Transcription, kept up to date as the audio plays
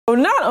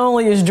Not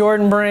only is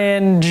Jordan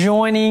Brand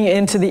joining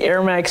into the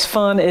Air Max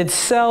fun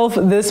itself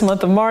this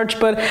month of March,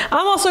 but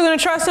I'm also going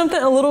to try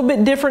something a little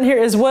bit different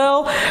here as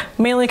well,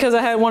 mainly because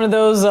I had one of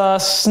those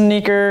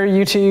sneaker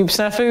YouTube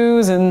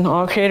snafus, and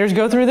all creators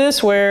go through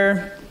this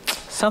where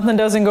something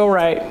doesn't go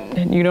right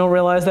and you don't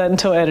realize that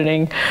until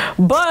editing.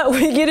 But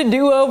we get a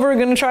do-over. We're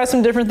gonna try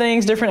some different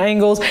things, different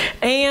angles,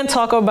 and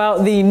talk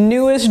about the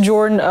newest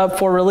Jordan up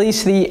for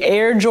release, the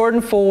Air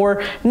Jordan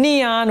 4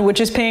 Neon,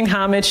 which is paying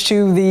homage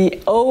to the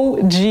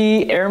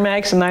OG Air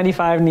Max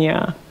 95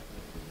 Neon.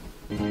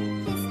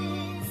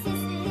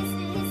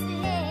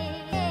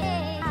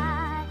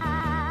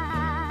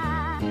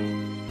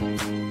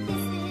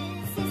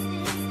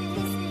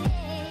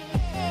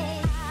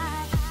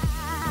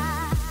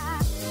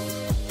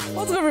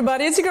 What's up,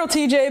 everybody? It's your girl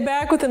TJ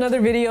back with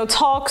another video,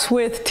 Talks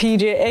with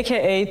TJ,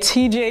 aka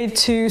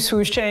TJ2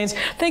 Swoosh Chains.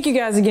 Thank you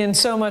guys again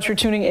so much for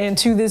tuning in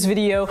to this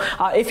video.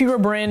 If you were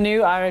brand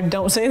new, I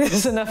don't say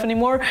this enough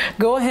anymore,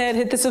 go ahead,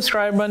 hit the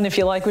subscribe button if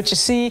you like what you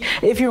see.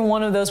 If you're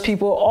one of those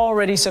people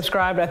already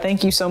subscribed, I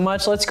thank you so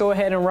much. Let's go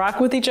ahead and rock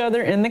with each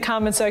other in the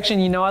comment section.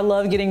 You know I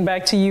love getting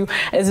back to you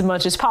as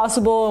much as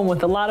possible, and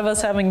with a lot of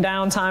us having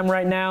downtime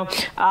right now,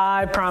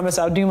 I promise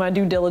I'll do my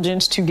due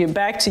diligence to get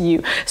back to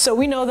you. So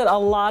we know that a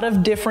lot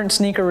of different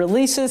sneaker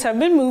releases have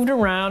been moved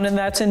around, and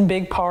that's in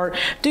big part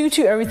due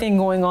to everything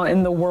going on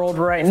in the world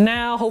right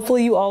now.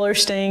 Hopefully you all are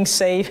staying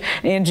safe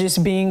and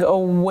just being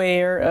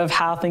aware of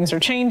how things are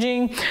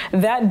changing.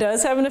 That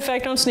does have an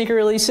effect on sneaker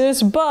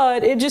releases,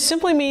 but it just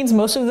simply means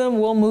most of them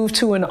will move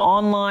to an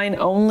online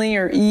only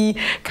or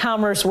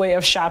e-commerce way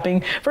of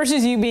shopping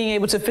versus you being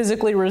able to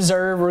physically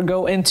reserve or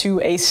go into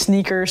a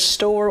sneaker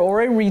store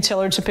or a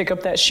retailer to pick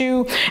up that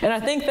shoe. And I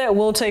think that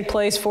will take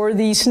place for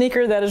the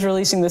sneaker that is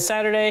releasing this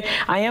Saturday.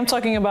 I am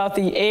talking about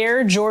the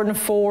Air Jordan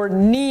 4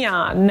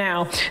 Neon.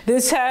 Now,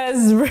 this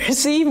has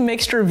received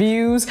mixed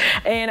reviews,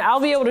 and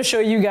I'll be able to show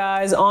you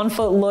guys on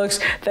foot looks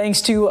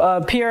thanks to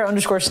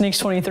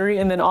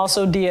PR_Sneaks23 and then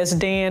also DS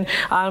Dan.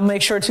 I'll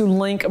make sure to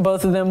link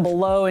both of them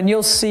below, and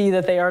you'll see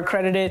that they are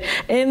credited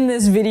in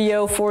this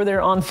video for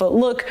their on foot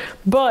look.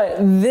 But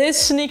this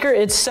sneaker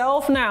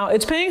itself, now,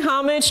 it's paying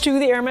homage to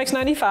the Air Max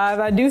 95.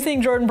 I do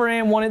think Jordan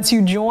Brand wanted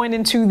to join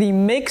into the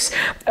mix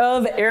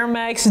of Air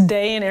Max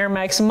Day and Air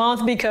Max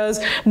Month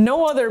because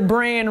no other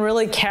brand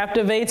really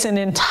captivates an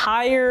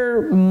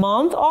entire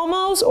month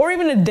almost, or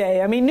even a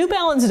day. I mean, New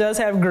Balance does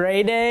have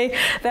Gray Day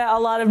that a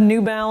lot of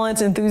New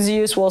Balance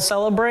enthusiasts will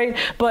celebrate,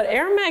 but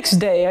Air Max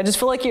Day, I just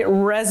feel like it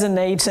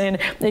resonates, and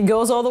it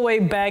goes all the way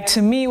back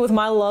to me with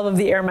my love of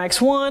the Air Max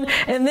 1.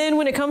 And then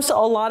when it comes to a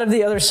lot of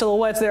the other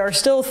silhouettes, there are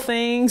still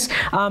things,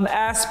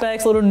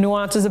 aspects, little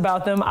nuances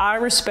about them I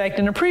respect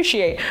and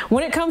appreciate.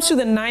 When it comes to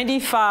the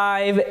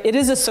 95, it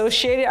is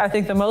associated, I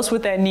think, the most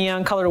with that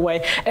neon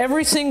colorway.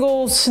 Every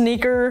single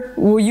sneaker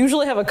will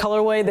usually have a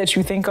colorway that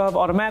you think of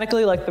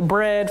automatically, like the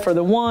Bred for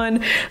the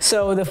 1,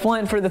 so the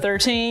Flint for the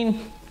 13.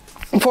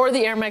 For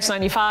the Air Max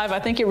 95, I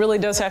think it really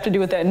does have to do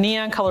with that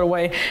neon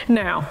colorway.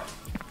 Now,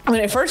 when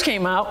it first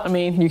came out, I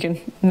mean, you can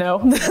know,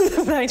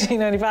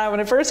 1995, when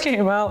it first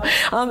came out,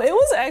 it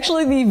was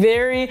actually the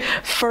very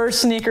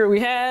first sneaker we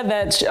had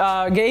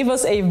that gave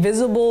us a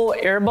visible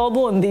air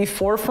bubble in the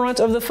forefront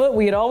of the foot.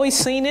 We had always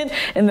seen it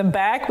in the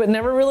back, but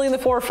never really in the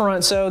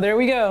forefront. So there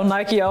we go.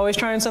 Nike always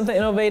trying something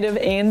innovative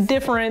and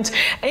different.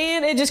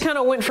 And it just kind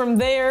of went from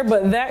there.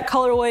 But that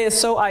colorway is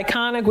so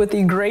iconic with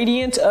the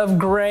gradient of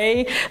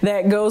gray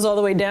that goes all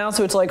the way down.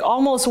 So it's like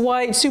almost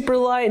white, super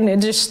light, and it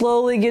just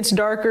slowly gets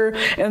darker.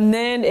 And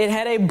then it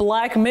had a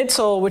black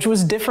midsole, which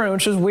was different,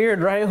 which was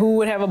weird, right? Who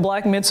would have a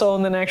black midsole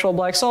and then actual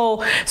black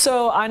sole?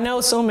 So I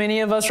know so many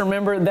of us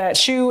remember that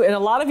shoe, and a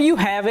lot of you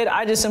have it.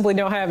 I just simply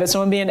don't have it.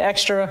 So I'm being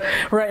extra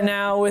right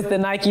now with the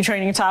Nike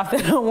training top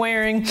that I'm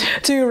wearing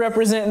to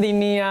represent the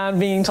neon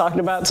being talked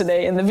about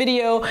today in the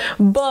video.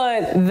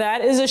 But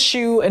that is a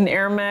shoe, an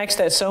Air Max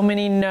that so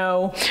many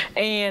know.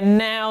 And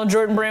now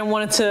Jordan Brand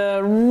wanted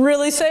to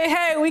really say,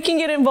 hey, we can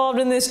get involved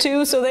in this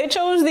too. So they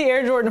chose the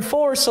Air Jordan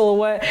 4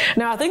 silhouette.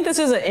 Now I think this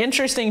is an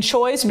interesting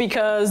choice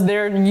because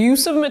their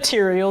use of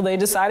material, they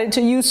decided to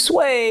use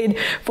suede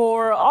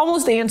for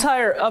almost the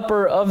entire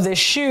upper of this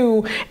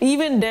shoe,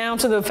 even down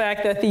to the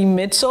fact that the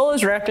midsole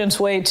is wrapped in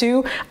suede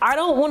too. I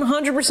don't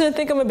 100%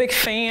 think I'm a big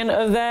fan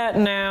of that.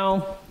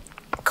 Now,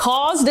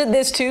 Cause did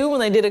this too when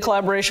they did a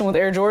collaboration with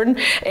Air Jordan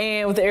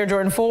and with the Air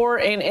Jordan 4,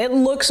 and it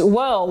looks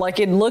well. Like,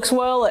 it looks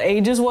well, it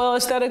ages well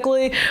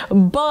aesthetically.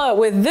 But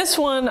with this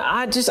one,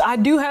 I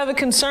do have a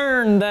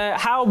concern that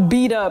how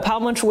beat up, how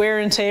much wear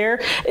and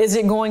tear is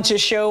it going to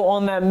show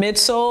on that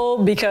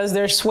midsole, because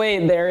there's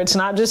suede there. It's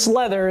not just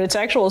leather, it's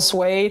actual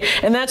suede.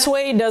 And that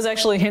suede does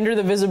actually hinder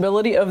the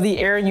visibility of the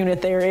air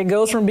unit there. It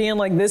goes from being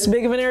like this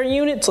big of an air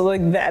unit to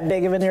like that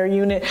big of an air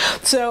unit.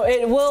 So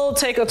it will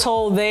take a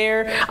toll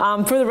there.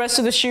 For the rest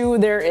of the shoe,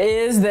 there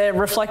is the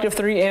reflective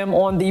 3M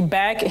on the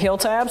back heel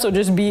tab, so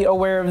just be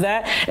aware of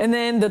that. And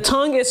then the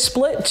tongue is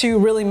split to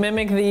really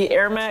mimic the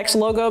Air Max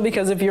logo,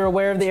 because if you're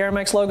aware of the Air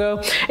Max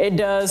logo, it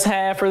does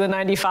have, for the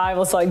 95,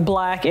 it's like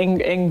black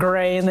and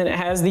gray, and then it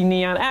has the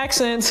neon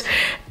accents.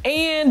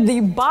 And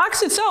the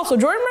box itself, so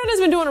Jordan Brand has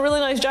been doing a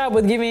really nice job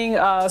with giving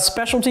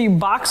specialty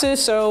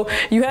boxes. So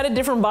you had a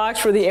different box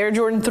for the Air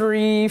Jordan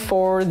 3,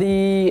 for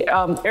the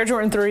Air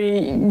Jordan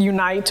 3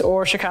 Unite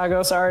or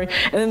Chicago, sorry,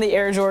 and then the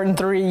Air Jordan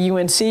 3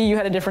 UNC, you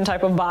had a different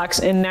type of box,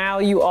 and now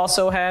you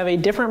also have a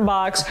different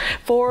box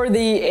for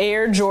the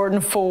Air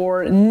Jordan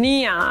 4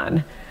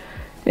 Neon.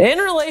 In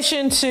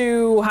relation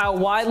to how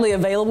widely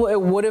available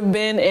it would have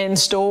been in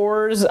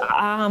stores,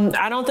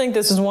 I don't think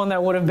this is one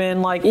that would have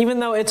been like, even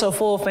though it's a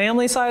full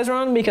family size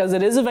run, because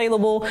it is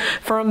available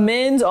from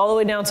men's all the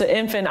way down to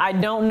infant, I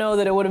don't know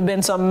that it would have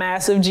been some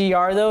massive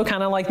GR though,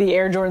 kind of like the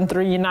Air Jordan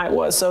 3 Unite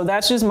was. So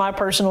that's just my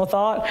personal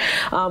thought.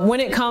 When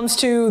it comes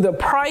to the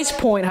price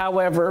point,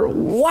 however,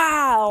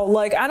 wow,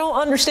 like I don't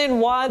understand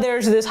why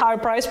there's this high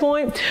price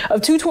point of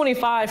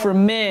 $225 for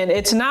men.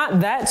 It's not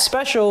that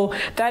special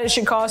that it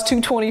should cost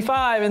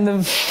 $225. And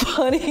the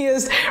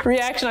funniest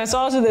reaction I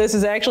saw to this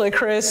is actually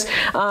Chris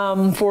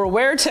for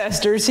Wear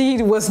Testers.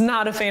 He was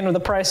not a fan of the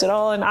price at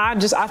all. And I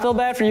feel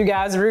bad for you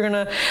guys. If you're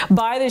going to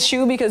buy this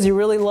shoe because you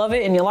really love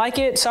it and you like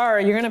it,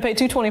 sorry, you're going to pay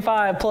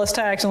 $225 plus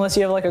tax unless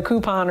you have like a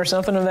coupon or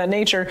something of that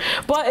nature.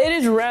 But it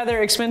is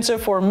rather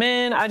expensive for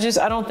men. I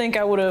don't think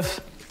I would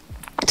have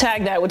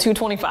tag that with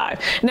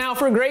 $225. Now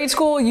for grade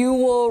school, you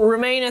will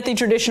remain at the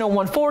traditional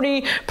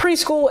 $140,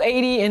 preschool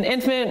 $80, and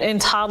infant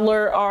and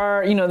toddler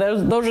are, you know,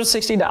 those are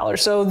 $60.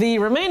 So the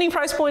remaining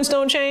price points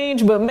don't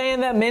change, but man,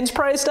 that men's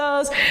price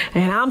does,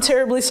 and I'm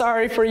terribly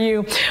sorry for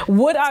you.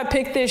 Would I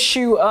pick this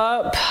shoe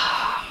up?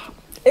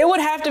 It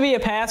would have to be a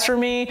pass for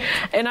me,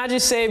 and I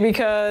just say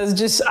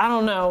because I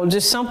don't know,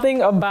 just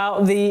something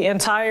about the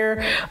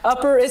entire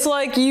upper, it's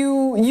like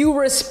you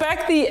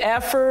respect the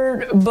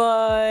effort,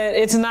 but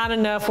it's not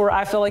enough where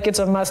I feel like it's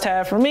a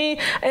must-have for me,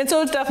 and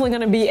so it's definitely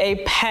going to be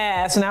a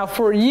pass. Now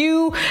for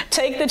you,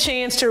 take the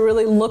chance to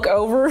really look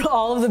over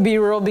all of the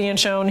B-roll being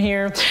shown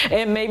here,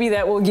 and maybe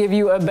that will give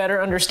you a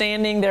better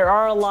understanding. There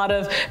are a lot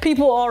of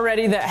people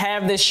already that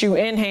have this shoe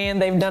in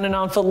hand. They've done it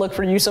on Footlook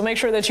for you, so make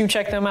sure that you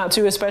check them out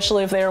too,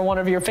 especially if they are one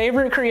of your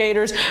favorite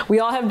creators.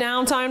 We all have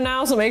downtime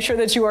now, so make sure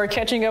that you are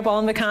catching up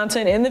on the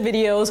content in the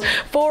videos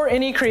for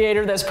any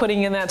creator that's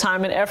putting in that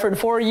time and effort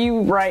for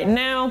you right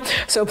now.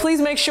 So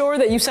please make sure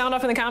that you sound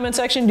off in the comment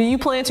section. Do you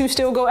plan to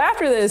still go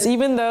after this,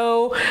 even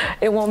though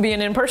it won't be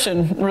an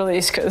in-person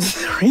release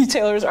because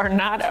retailers are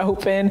not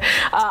open?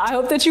 I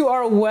hope that you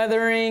are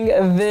weathering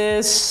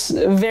this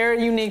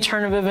very unique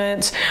turn of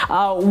events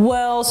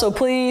well, so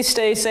please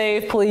stay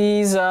safe,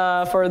 please,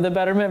 for the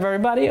betterment of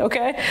everybody,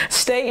 okay?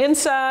 Stay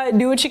inside,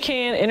 do what you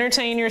can,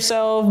 entertain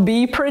yourself,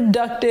 be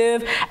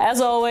productive.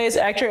 As always,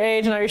 act your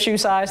age, not your shoe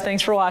size.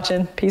 Thanks for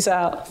watching. Peace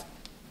out.